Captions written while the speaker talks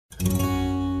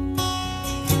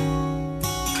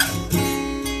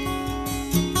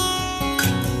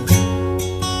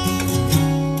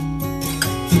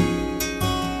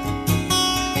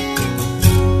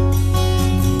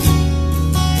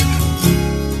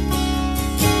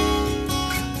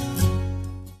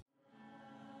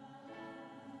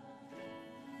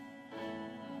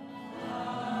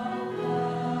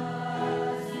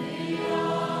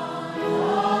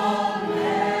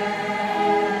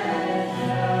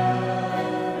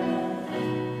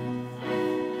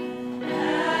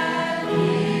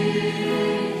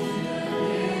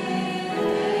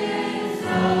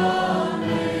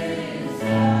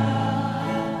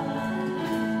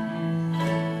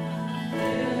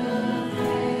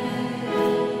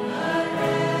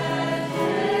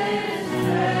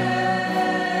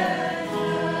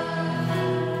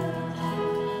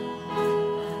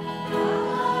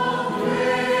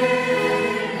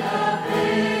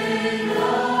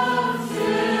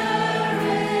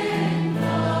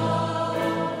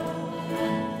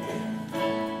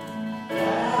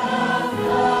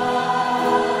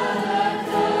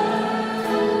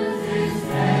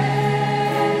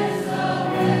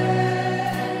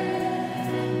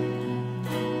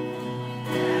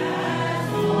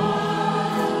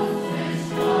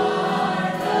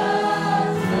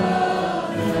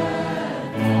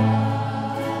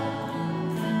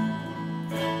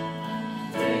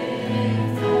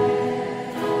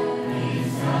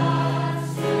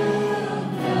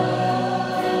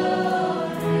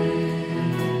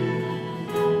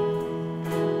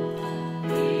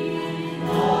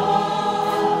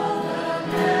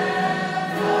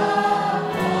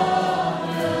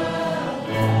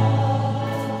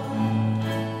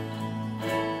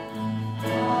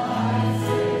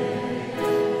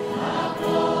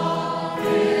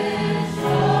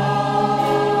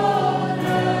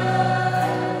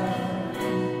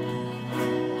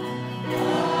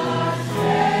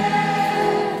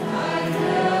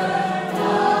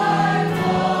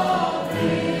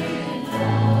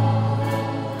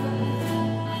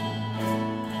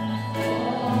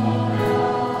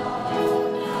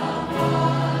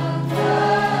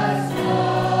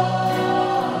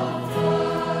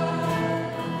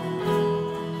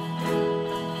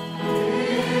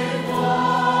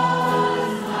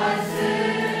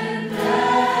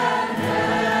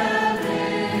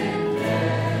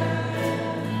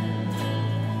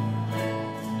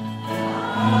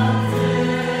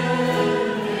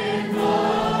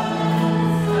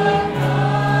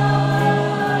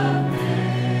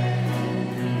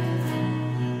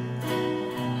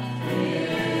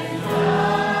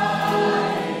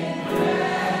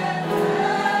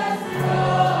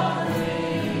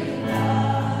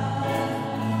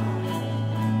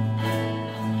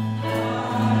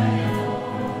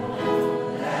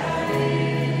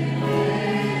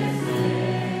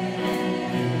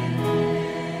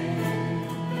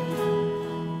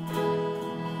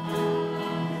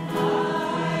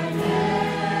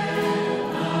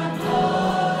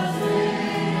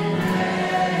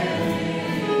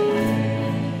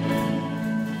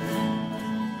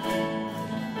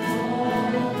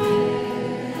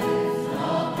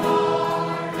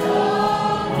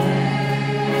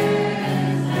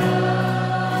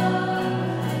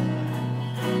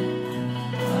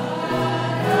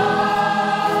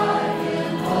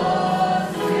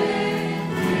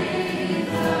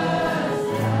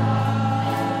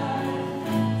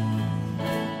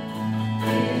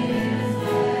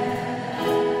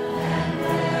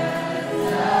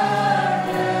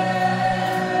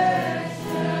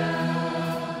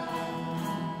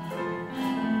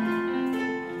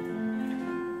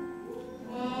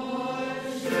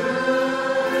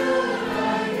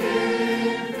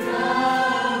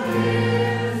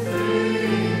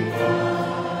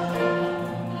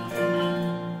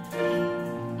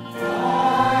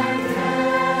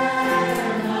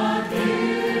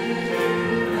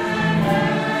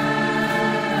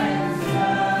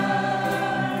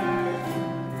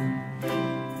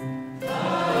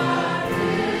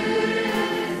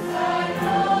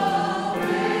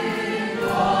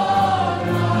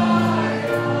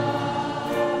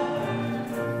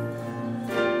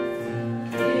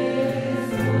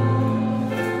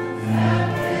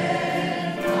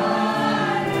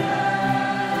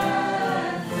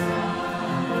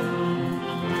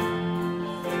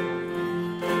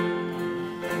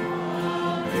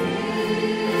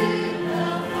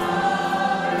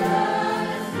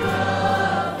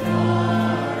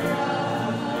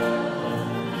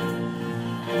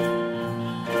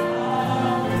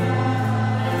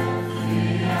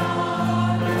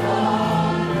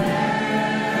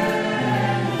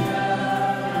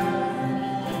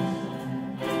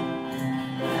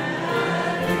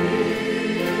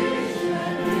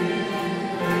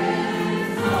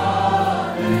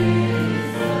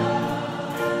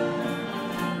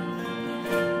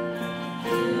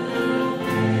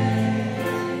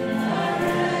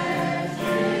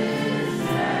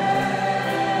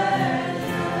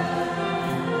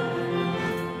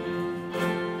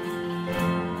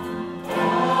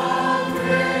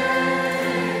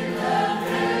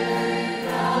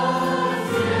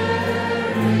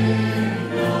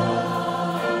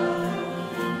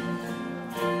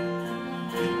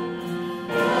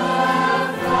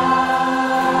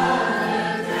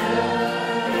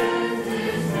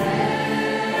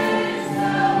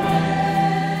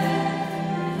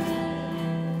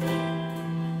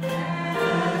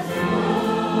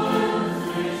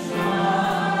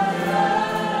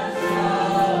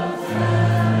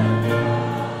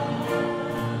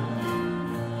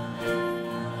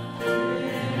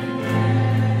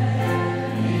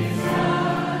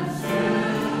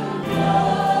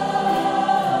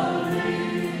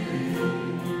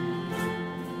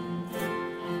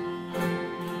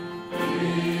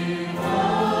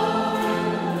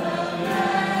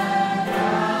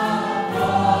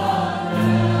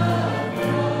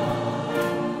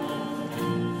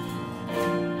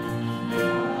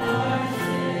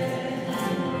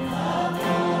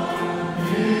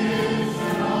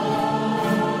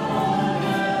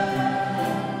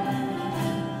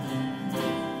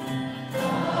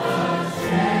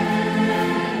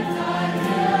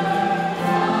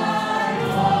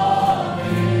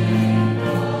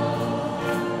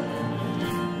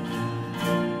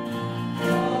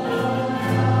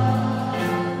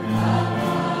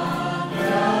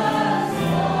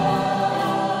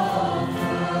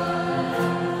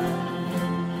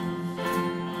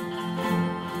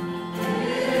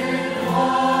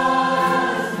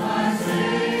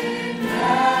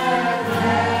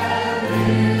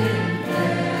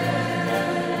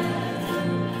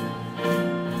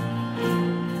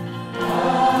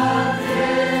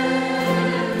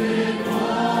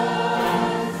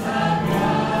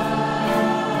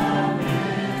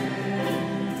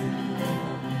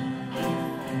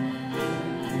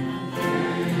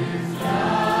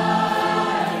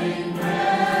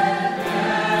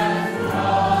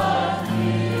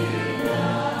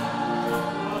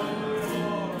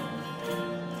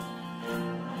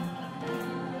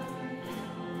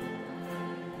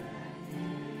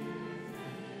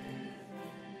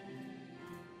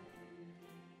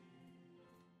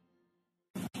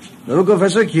The book of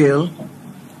Ezekiel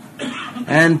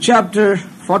and chapter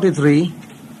 43.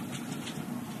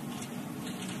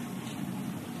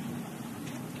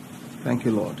 Thank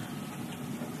you, Lord.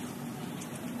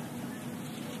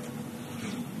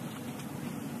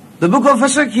 The book of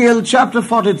Ezekiel chapter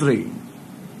 43.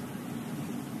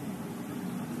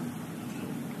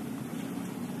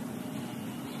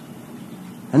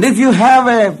 And if you have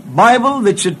a Bible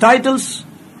which titles,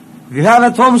 if you have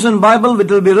a Thompson Bible, it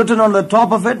will be written on the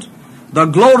top of it, the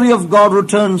glory of God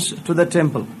returns to the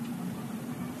temple.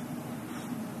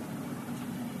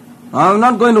 I'm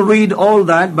not going to read all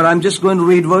that, but I'm just going to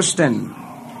read verse 10.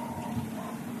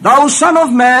 Thou son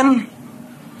of man,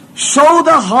 show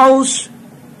the house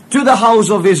to the house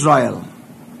of Israel.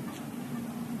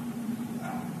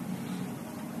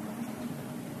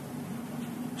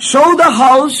 Show the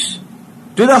house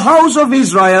to the house of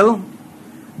Israel,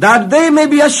 that they may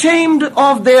be ashamed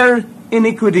of their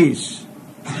iniquities.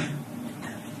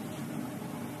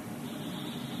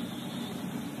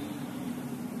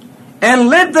 And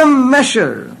let them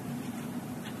measure,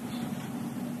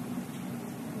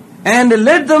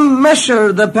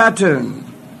 the pattern.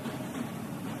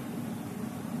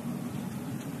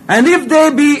 And if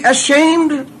they be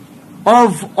ashamed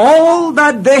of all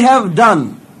that they have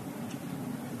done,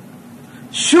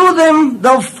 shew them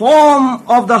the form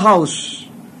of the house,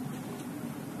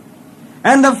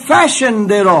 and the fashion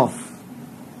thereof,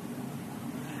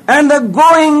 and the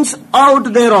goings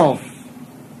out thereof,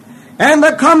 and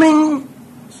the coming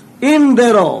in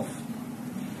thereof,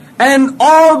 and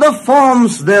all the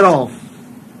forms thereof,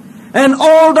 and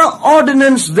all the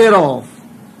ordinance thereof,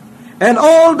 and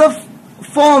all the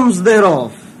forms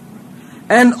thereof,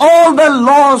 and all the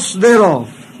laws thereof,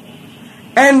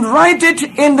 and write it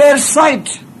in their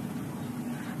sight,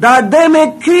 that they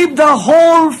may keep the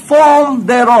whole form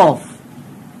thereof,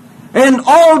 and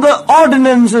all the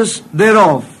ordinances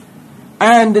thereof,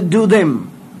 and do them.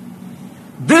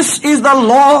 This is the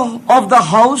law of the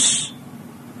house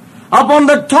upon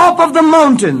the top of the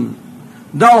mountain.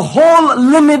 The whole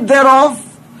limit thereof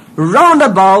round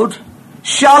about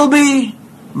shall be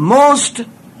most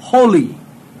holy.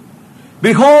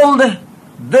 Behold,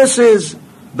 this is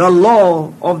the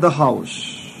law of the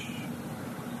house.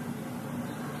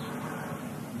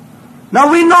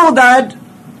 Now we know that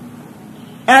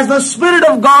as the Spirit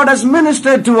of God has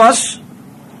ministered to us,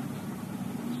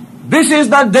 this is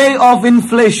the day of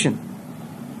inflation.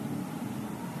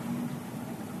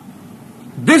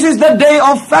 This is the day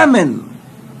of famine.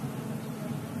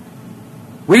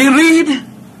 We read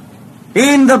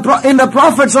in the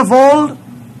prophets of old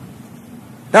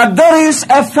that there is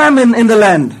a famine in the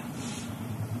land.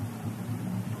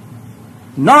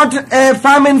 Not a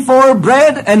famine for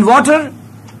bread and water,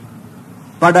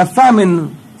 but a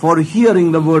famine for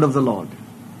hearing the word of the Lord.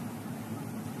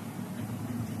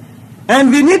 And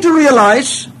we need to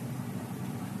realize,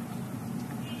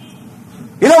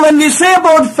 when we say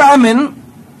about famine,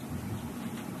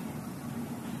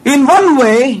 in one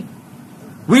way,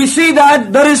 we see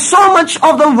that there is so much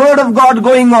of the word of God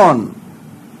going on.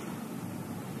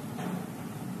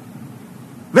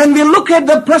 When we look at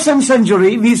the present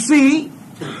century, we see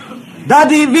that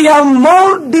we have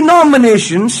more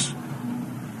denominations,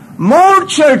 more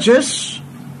churches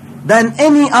than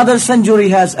any other century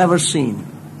has ever seen.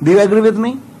 Do you agree with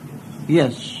me?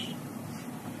 Yes.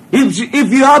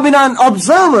 If you have been an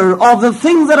observer of the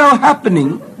things that are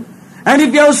happening, and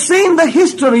if you have seen the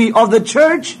history of the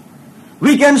church,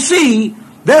 we can see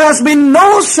there has been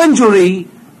no century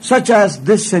such as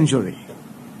this century.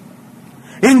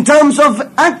 In terms of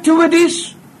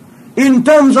activities, in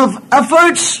terms of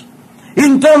efforts,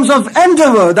 in terms of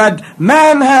endeavor that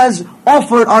man has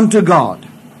offered unto God.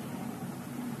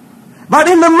 But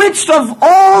in the midst of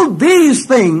all these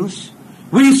things,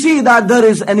 we see that there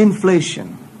is an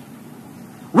inflation.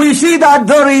 We see that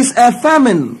there is a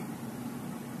famine.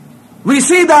 We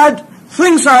see that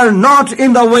things are not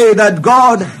in the way that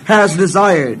God has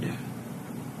desired.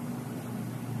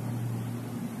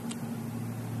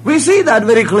 We see that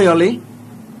very clearly.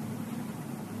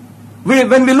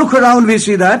 When we look around, we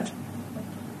see that.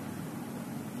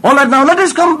 All right, now let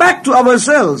us come back to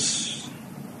ourselves.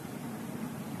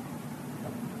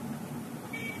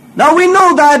 Now we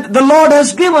know that the Lord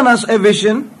has given us a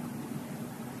vision.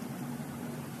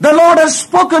 The Lord has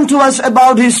spoken to us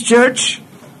about His church.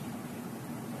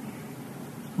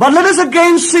 But let us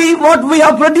again see what we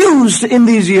have produced in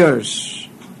these years.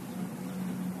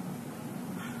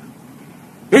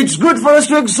 It's good for us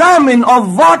to examine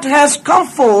of what has come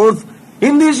forth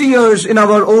in these years in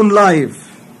our own life.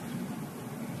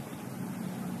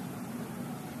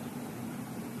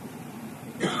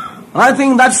 I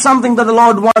think that's something that the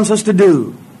Lord wants us to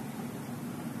do.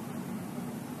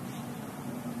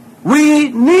 We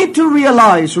need to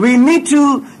realize, we need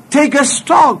to take a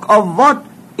stock of what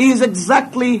is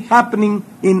exactly happening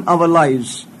in our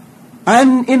lives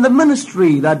and in the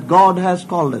ministry that God has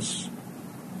called us.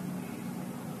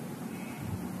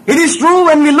 It is true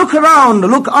when we look around,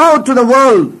 look out to the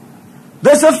world,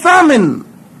 there's a famine.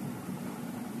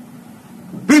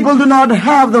 People do not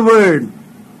have the word.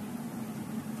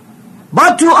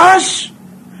 But to us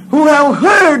who have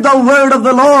heard the word of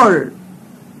the Lord,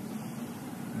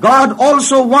 God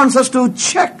also wants us to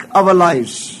check our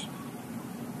lives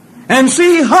and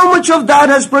see how much of that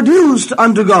has produced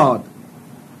unto God.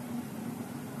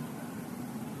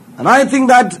 And I think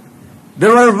that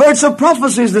there are words of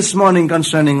prophecies this morning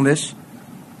concerning this.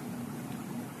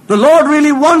 The Lord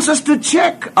really wants us to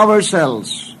check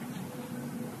ourselves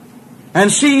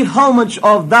and see how much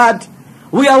of that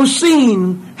we have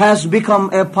seen has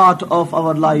become a part of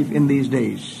our life in these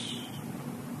days.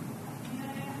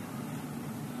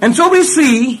 And so we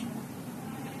see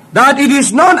that it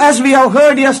is not as we have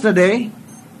heard yesterday,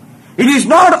 it is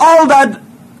not all that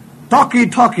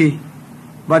talky,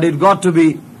 but it got to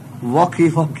be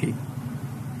walky.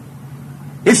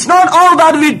 It's not all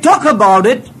that we talk about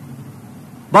it,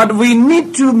 but we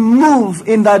need to move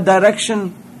in that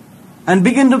direction and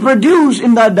begin to produce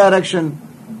in that direction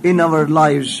in our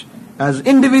lives as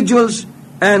individuals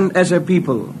and as a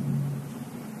people.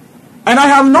 And I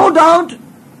have no doubt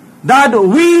that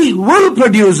we will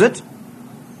produce it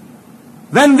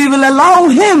when we will allow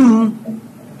Him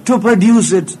to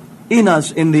produce it in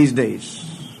us in these days.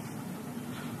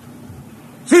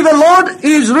 See, the Lord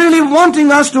is really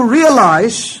wanting us to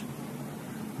realize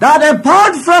that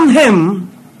apart from Him,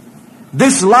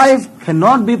 this life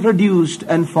cannot be produced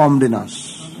and formed in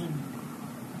us.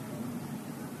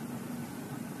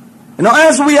 You know,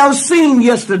 as we have seen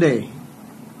yesterday,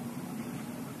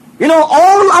 you know,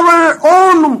 all our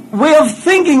own way of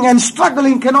thinking and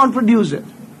struggling cannot produce it.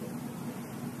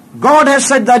 God has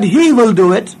said that He will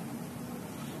do it.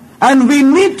 And we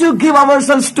need to give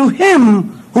ourselves to Him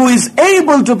who is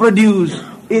able to produce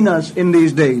in us in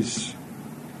these days.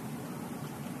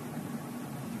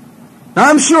 Now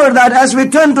I'm sure that as we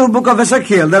turn to the book of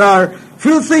Ezekiel, there are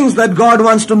few things that God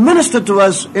wants to minister to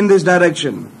us in this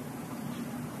direction.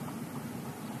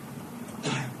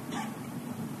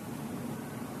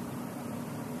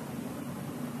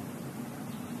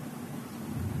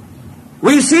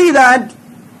 We see that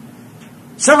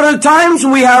several times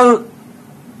we have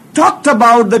talked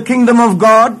about the kingdom of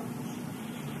God.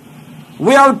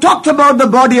 We have talked about the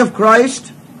body of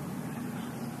Christ.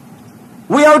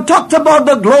 We have talked about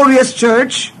the glorious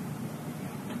church.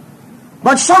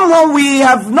 But somehow we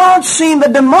have not seen the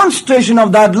demonstration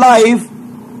of that life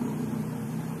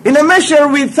in a measure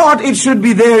we thought it should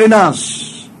be there in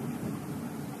us.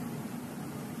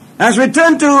 As we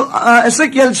turn to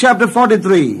Ezekiel chapter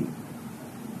 43.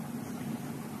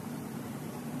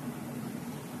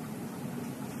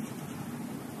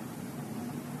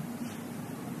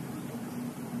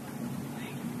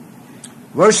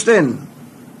 Verse 10.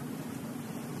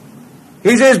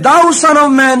 He says, Thou son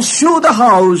of man, shew the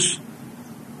house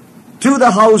to the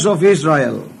house of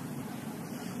Israel.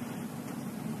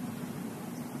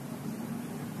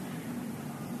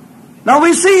 Now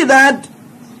we see that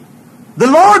the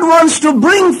Lord wants to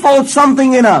bring forth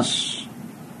something in us.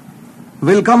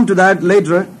 We'll come to that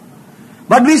later.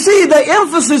 But we see the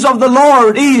emphasis of the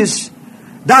Lord is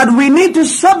that we need to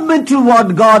submit to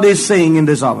what God is saying in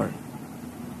this hour.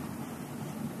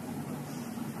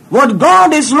 What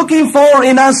God is looking for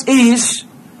in us is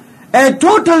a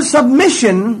total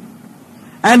submission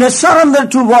and a surrender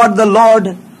to what the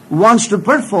Lord wants to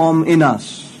perform in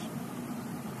us.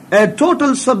 A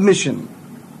total submission.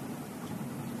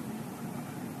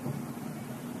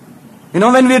 You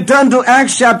know, when we turn to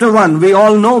Acts chapter 1, we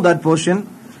all know that portion.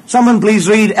 Someone please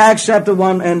read Acts chapter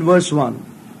 1 and verse 1.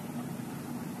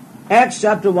 Acts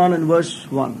chapter 1 and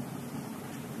verse 1.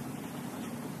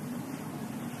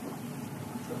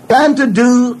 And to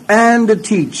do and to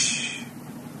teach.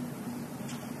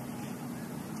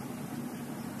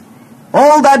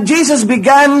 All that Jesus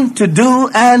began to do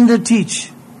and to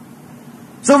teach.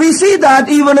 So we see that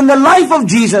even in the life of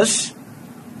Jesus,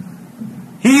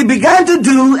 He began to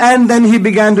do and then He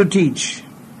began to teach.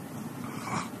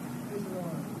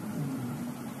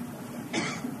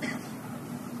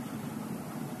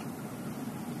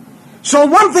 So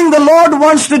one thing the Lord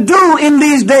wants to do in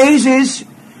these days is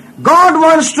God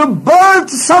wants to birth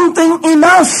something in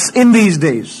us in these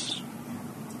days.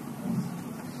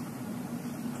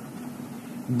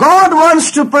 God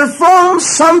wants to perform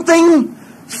something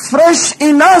fresh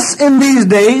in us in these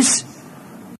days,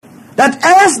 that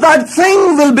as that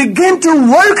thing will begin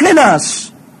to work in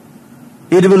us,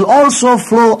 it will also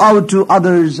flow out to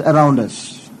others around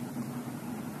us.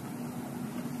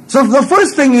 So the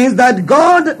first thing is that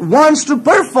God wants to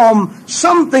perform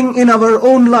something in our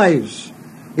own lives,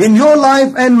 in your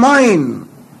life and mine.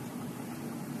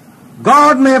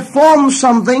 God may form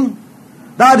something,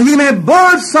 that He may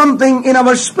birth something in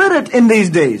our spirit in these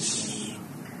days.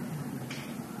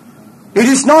 It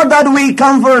is not that we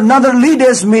come for another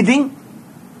leaders meeting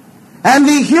and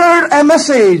we hear a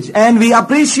message and we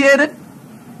appreciate it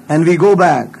and we go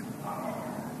back.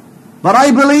 But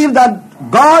I believe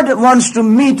that God wants to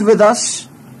meet with us,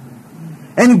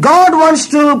 and God wants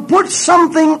to put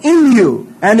something in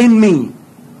you and in me.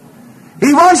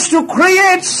 He wants to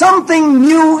create something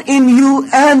new in you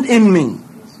and in me.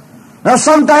 Now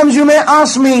sometimes you may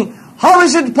ask me, how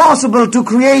is it possible to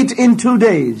create in 2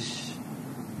 days?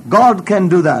 God can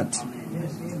do that.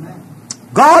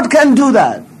 God can do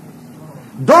that.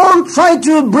 Don't try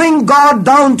to bring God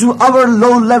down to our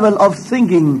low level of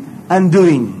thinking and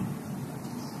doing.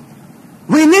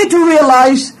 We need to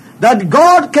realize that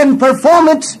God can perform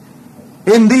it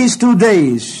in these 2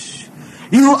 days.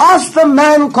 You ask the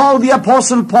man called the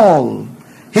Apostle Paul.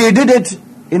 He did it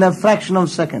in a fraction of a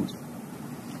second.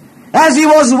 As he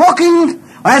was walking,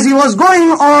 as he was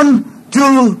going on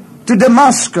to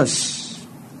Damascus,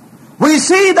 we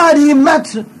see that he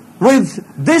met with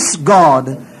this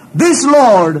God, this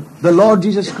Lord, the Lord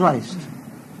Jesus Christ.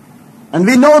 And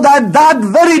we know that that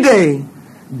very day,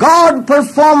 God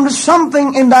performed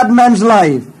something in that man's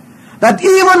life, that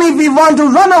even if he wanted to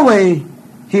run away,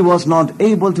 he was not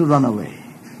able to run away.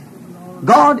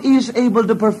 God is able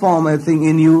to perform a thing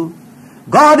in you.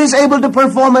 God is able to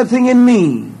perform a thing in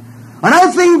me. And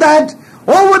I think that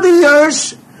over the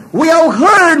years, we have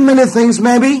heard many things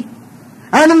maybe.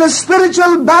 And in the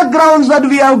spiritual backgrounds that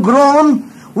we have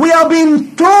grown, we have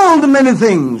been told many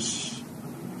things.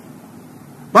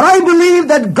 But I believe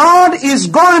that God is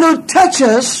going to touch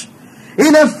us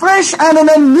in a fresh and in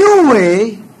a new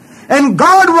way. And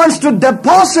God wants to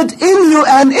deposit in you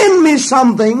and in me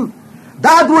something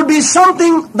that would be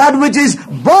something that which is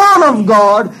born of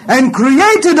God and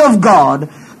created of God.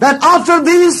 That after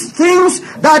these things,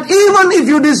 that even if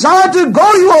you desire to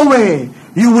go your way,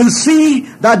 you will see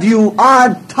that you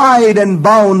are tied and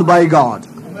bound by God.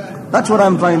 That's what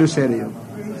I'm trying to say to you.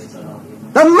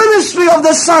 The ministry of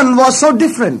the Son was so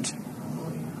different.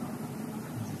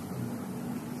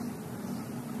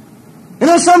 You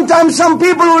know, sometimes some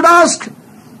people would ask,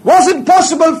 was it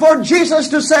possible for Jesus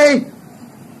to say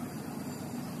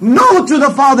no to the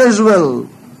Father's will?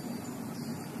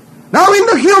 Now in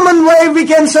the human way we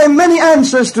can say many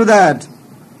answers to that.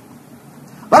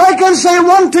 But I can say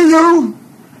one to you,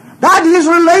 that his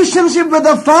relationship with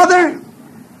the Father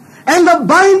and the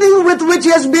binding with which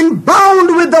he has been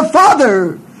bound with the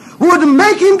Father would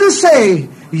make him to say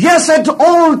yes at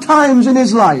all times in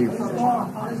his life.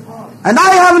 And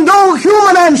I have no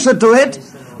human answer to it,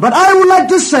 but I would like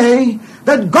to say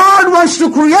that God wants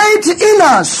to create in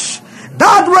us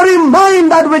that very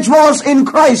mind that which was in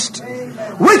Christ,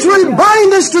 which will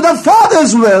bind us to the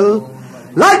Father's will,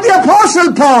 like the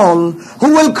Apostle Paul,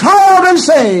 who will cry out and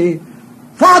say,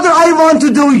 Father, I want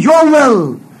to do your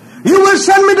will. You will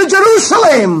send me to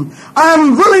Jerusalem. I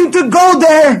am willing to go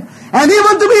there and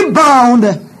even to be bound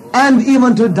and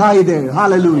even to die there.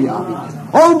 Hallelujah.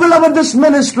 Oh, beloved, this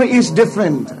ministry is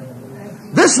different.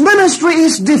 This ministry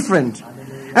is different.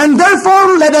 And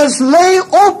therefore, let us lay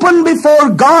open before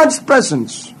God's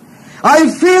presence. I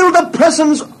feel the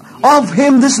presence of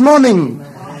Him this morning.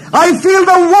 I feel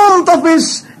the warmth of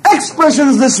His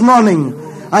expressions this morning.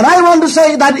 And I want to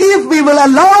say that if we will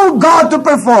allow God to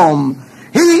perform,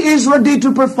 He is ready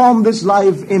to perform this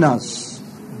life in us.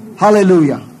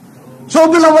 Hallelujah.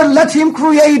 So, beloved, let Him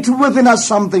create within us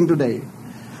something today.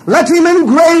 Let Him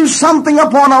engrave something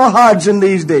upon our hearts in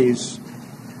these days.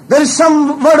 There is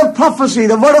some word of prophecy,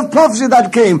 the word of prophecy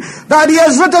that came, that He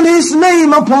has written His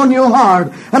name upon your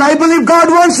heart. And I believe God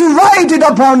wants to write it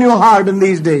upon your heart in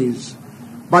these days.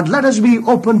 But let us be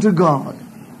open to God.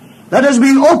 Let us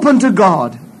be open to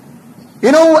God.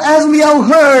 You know, as we have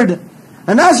heard,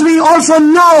 and as we also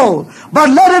know, but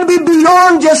let it be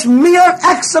beyond just mere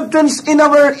acceptance in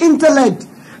our intellect,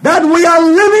 that we are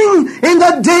living in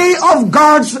the day of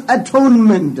God's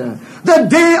atonement. The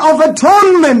day of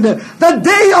atonement. The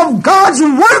day of God's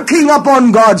working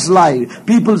upon God's life,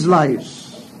 people's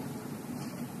lives.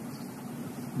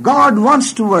 God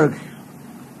wants to work.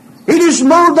 It is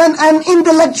more than an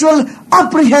intellectual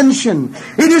apprehension.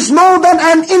 It is more than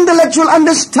an intellectual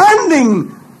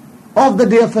understanding of the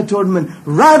Day of Atonement.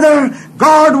 Rather,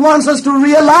 God wants us to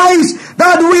realize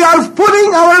that we are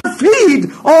putting our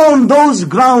feet on those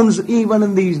grounds even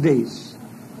in these days.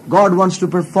 God wants to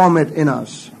perform it in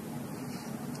us.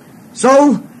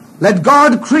 So, let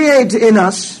God create in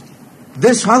us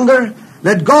this hunger.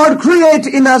 Let God create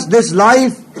in us this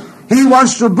life. He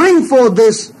wants to bring forth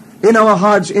this in our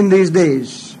hearts in these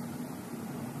days.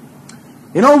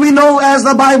 We know as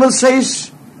the Bible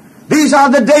says, these are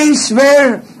the days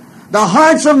where the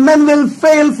hearts of men will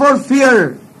fail for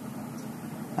fear.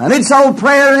 And it's our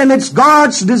prayer and it's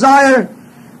God's desire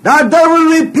that there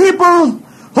will be people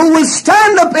who will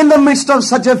stand up in the midst of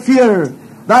such a fear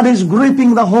that is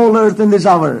gripping the whole earth in this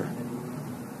hour.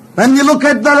 When we look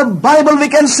at the Bible, we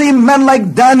can see men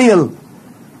like Daniel,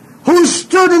 who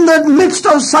stood in the midst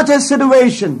of such a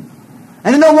situation.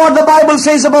 And you know what the Bible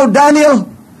says about Daniel?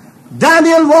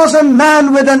 Daniel was a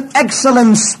man with an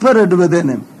excellent spirit within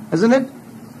him, isn't it?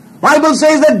 Bible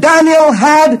says that Daniel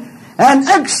had an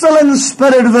excellent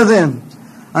spirit within.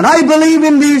 And I believe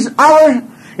in this hour,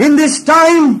 in this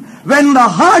time, when the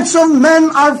hearts of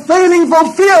men are failing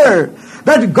for fear,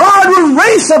 that God will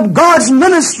raise up God's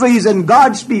ministries and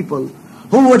God's people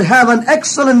who would have an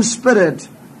excellent spirit.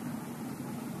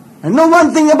 And know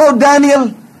one thing about Daniel,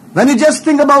 when you just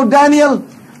think about Daniel,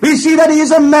 we see that he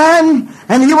is a man,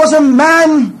 and he was a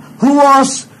man who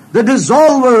was the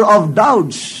dissolver of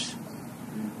doubts.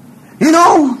 In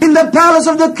the palace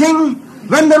of the king,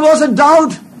 when there was a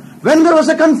doubt, when there was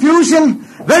a confusion,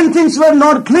 when things were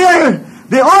not clear,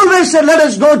 they always said, let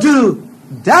us go to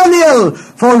Daniel,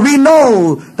 for we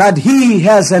know that he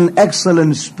has an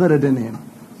excellent spirit in him.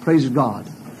 Praise God.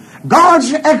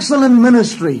 God's excellent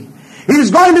ministry is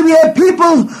going to be a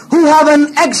people who have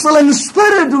an excellent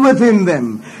spirit within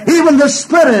them. Even the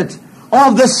spirit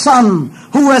of the Son,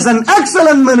 who has an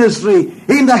excellent ministry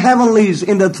in the heavenlies,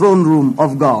 in the throne room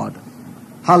of God.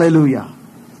 Hallelujah.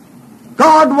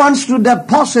 God wants to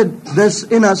deposit this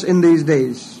in us in these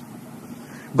days.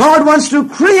 God wants to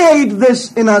create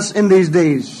this in us in these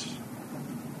days,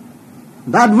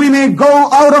 that we may go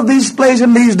out of this place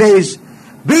in these days,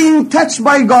 being touched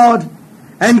by God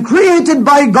and created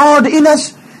by God in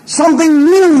us, something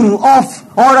new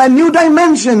or a new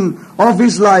dimension of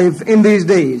His life in these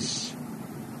days.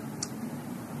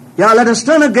 Let us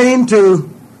turn again to,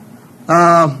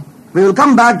 we will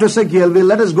come back to Ezekiel.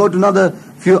 Let us go to another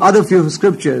few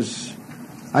scriptures.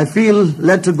 I feel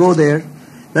led to go there.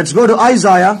 Let's go to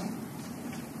Isaiah.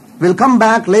 We'll come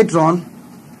back later on.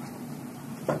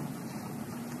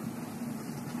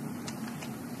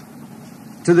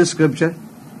 To this scripture.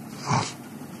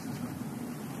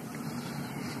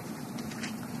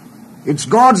 It's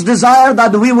God's desire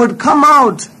that we would come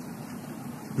out.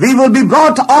 We will be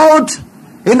brought out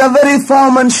in the very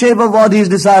form and shape of what He is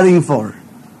desiring for.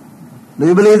 Do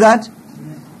you believe that?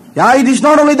 It is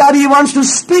not only that He wants to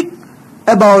speak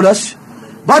about us,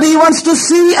 but He wants to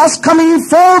see us coming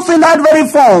forth in that very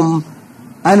form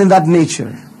and in that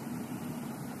nature.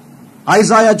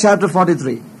 Isaiah chapter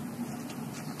 43.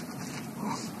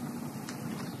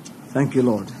 Thank you,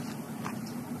 Lord.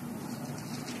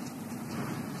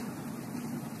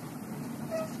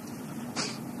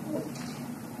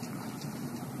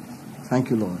 Thank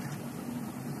you, Lord.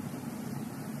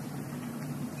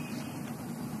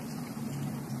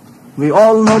 We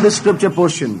all know the scripture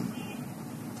portion.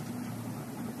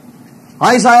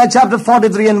 Isaiah chapter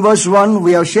 43 and verse 1,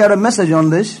 we have shared a message on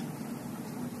this.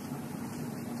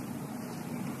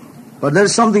 But there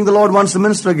is something the Lord wants to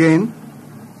minister again.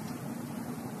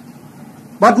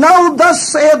 But now thus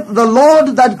saith the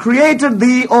Lord that created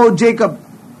thee, O Jacob,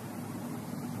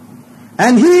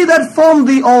 and He that formed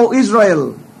thee, O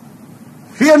Israel,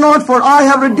 fear not, for I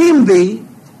have redeemed thee.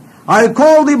 I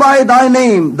call thee by thy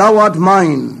name, thou art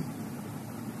mine.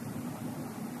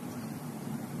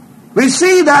 We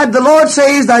see that the Lord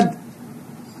says that,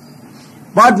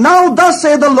 but now thus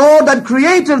saith the Lord that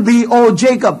created thee, O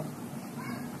Jacob.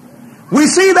 We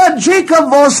see that Jacob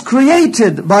was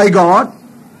created by God.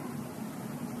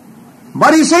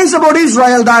 But He says about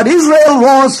Israel that Israel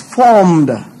was formed.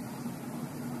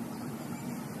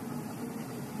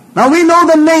 Now we know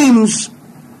the names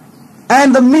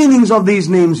and the meanings of these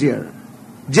names here.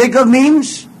 Jacob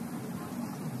means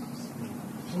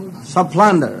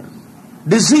supplanter,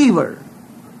 deceiver.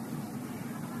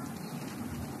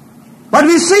 But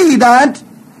we see that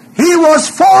he was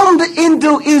formed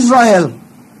into Israel.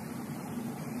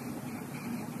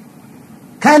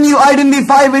 Can you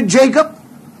identify with Jacob?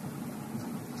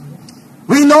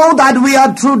 We know that we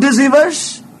are true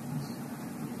deceivers.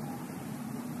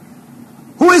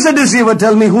 Who is a deceiver?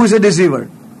 Tell me, who is a deceiver?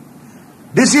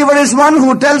 Deceiver is one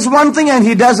who tells one thing and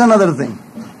he does another thing.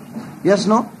 Yes,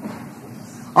 no?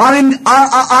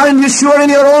 Aren't you sure in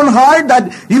your own heart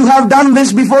that you have done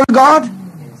this before God?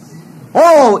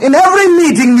 Oh, in every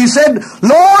meeting we said,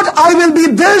 Lord, I will be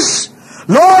this.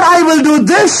 Lord, I will do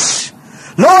this.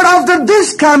 Lord, after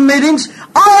this camp meetings,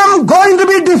 I am going to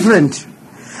be different.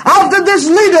 After this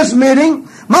leaders meeting,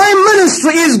 my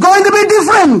ministry is going to be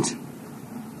different.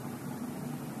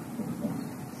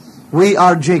 We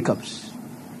are Jacobs.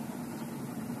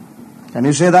 Can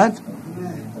you say that?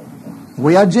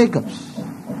 We are Jacobs.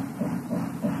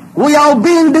 We are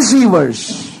being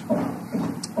deceivers.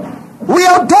 We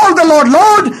have told the Lord,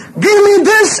 Lord, give me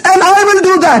this and I will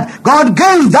do that. God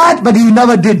gave that, but He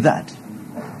never did that.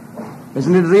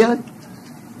 Isn't it real?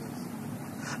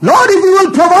 Lord, if you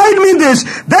will provide me this,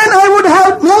 then I would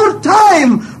have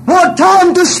more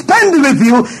time to spend with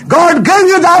you. God gave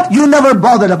you that, you never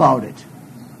bothered about it.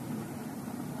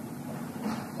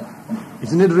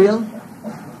 Isn't it real?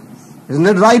 Isn't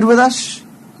it right with us?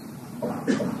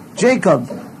 Jacob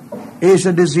is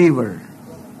a deceiver.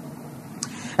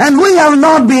 And we have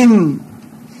not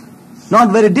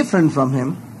very different from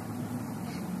him.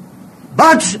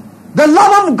 But the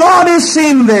love of God is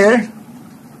seen there,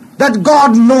 that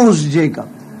God knows Jacob.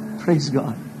 Praise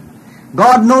God.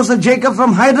 God knows the Jacob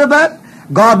from Hyderabad.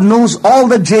 God knows all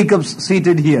the Jacobs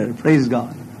seated here. Praise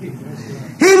God.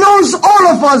 He knows all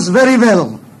of us very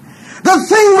well. The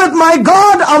thing with my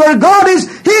God, our God, is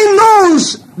He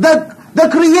knows the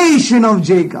creation of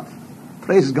Jacob.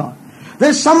 Praise God.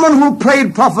 There's someone who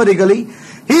prayed prophetically.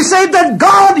 He said that,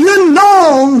 God, you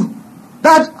know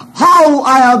that how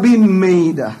I have been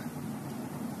made.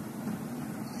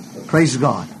 Praise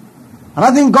God. And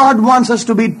I think God wants us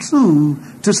to be true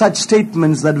to such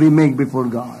statements that we make before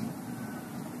God.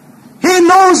 He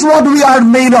knows what we are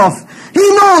made of. He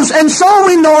knows, and so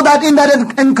we know that in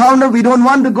that encounter, we don't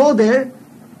want to go there.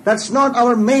 That's not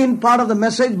our main part of the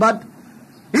message, but,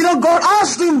 God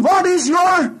asked him, what is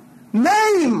your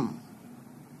name?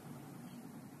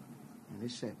 And he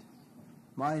said,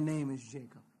 my name is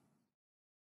Jacob.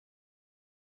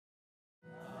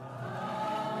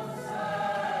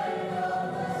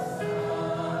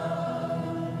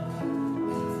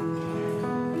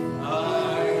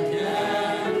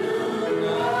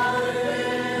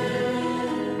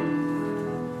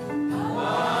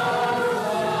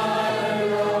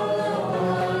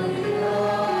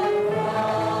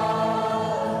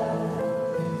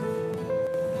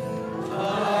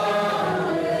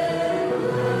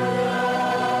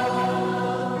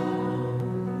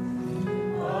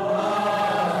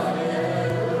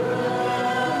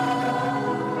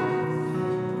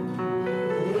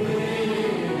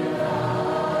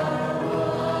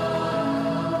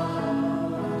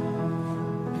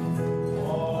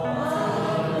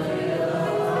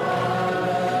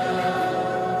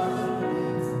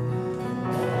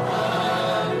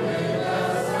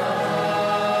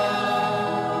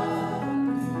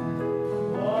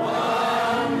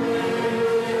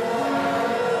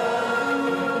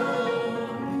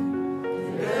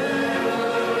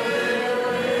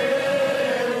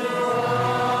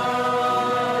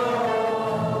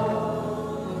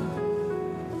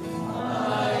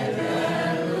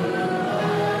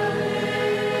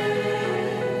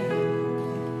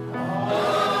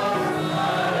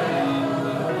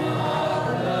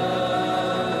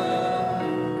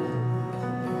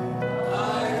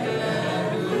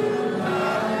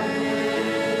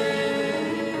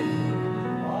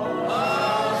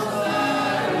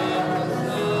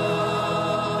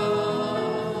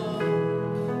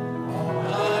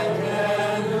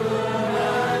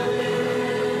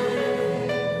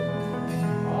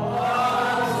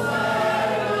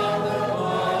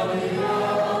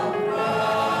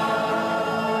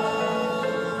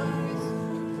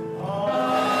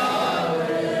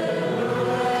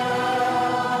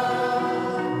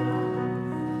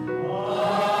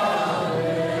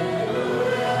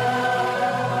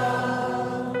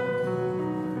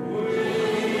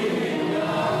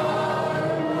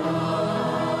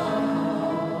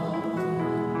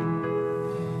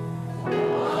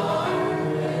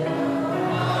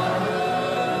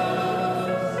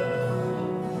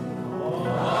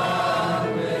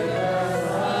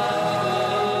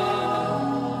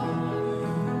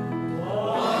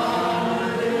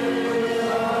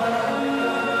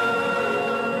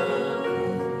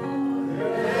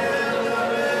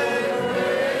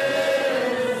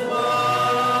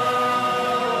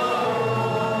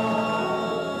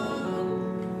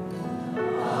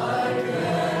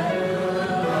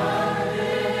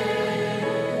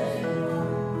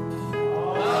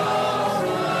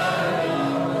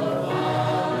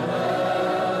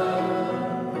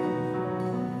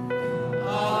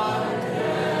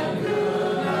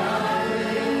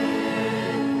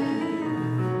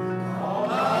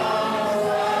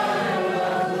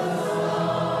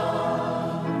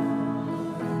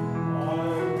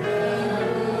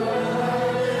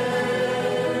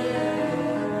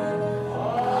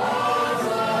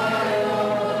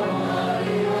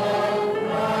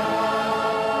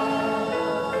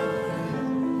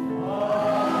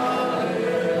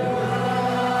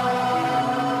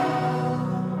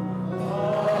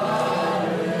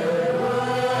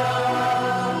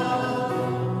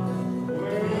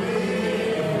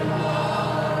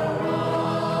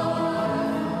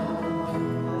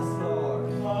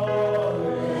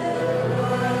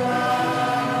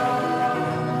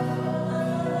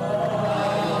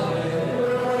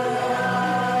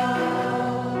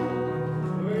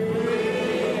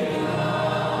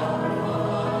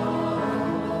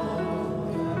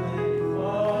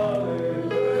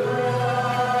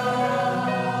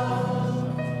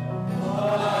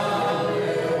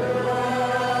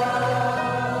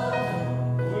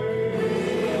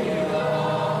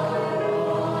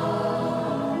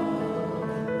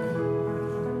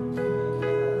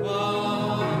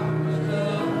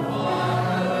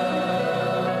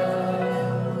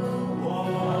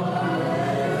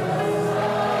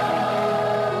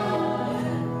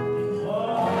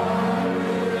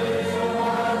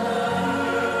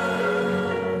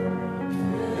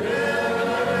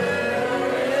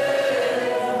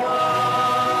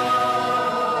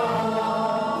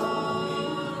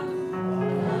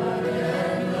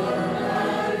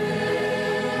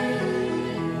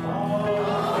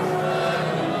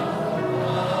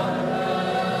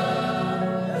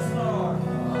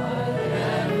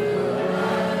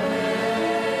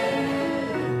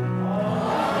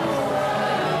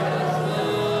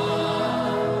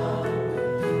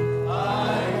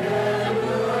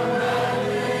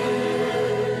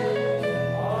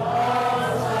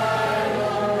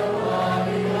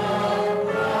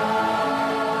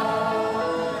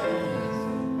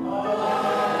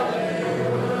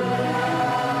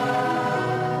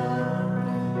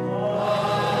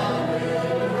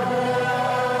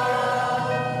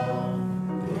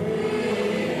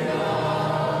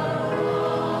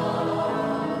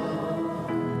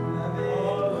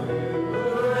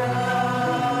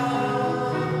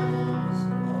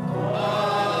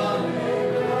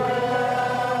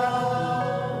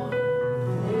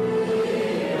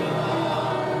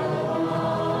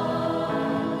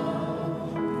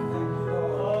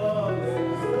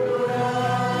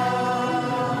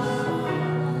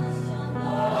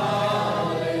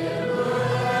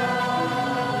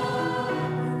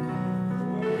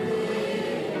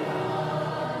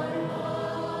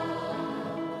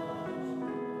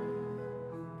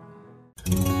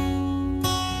 Amen.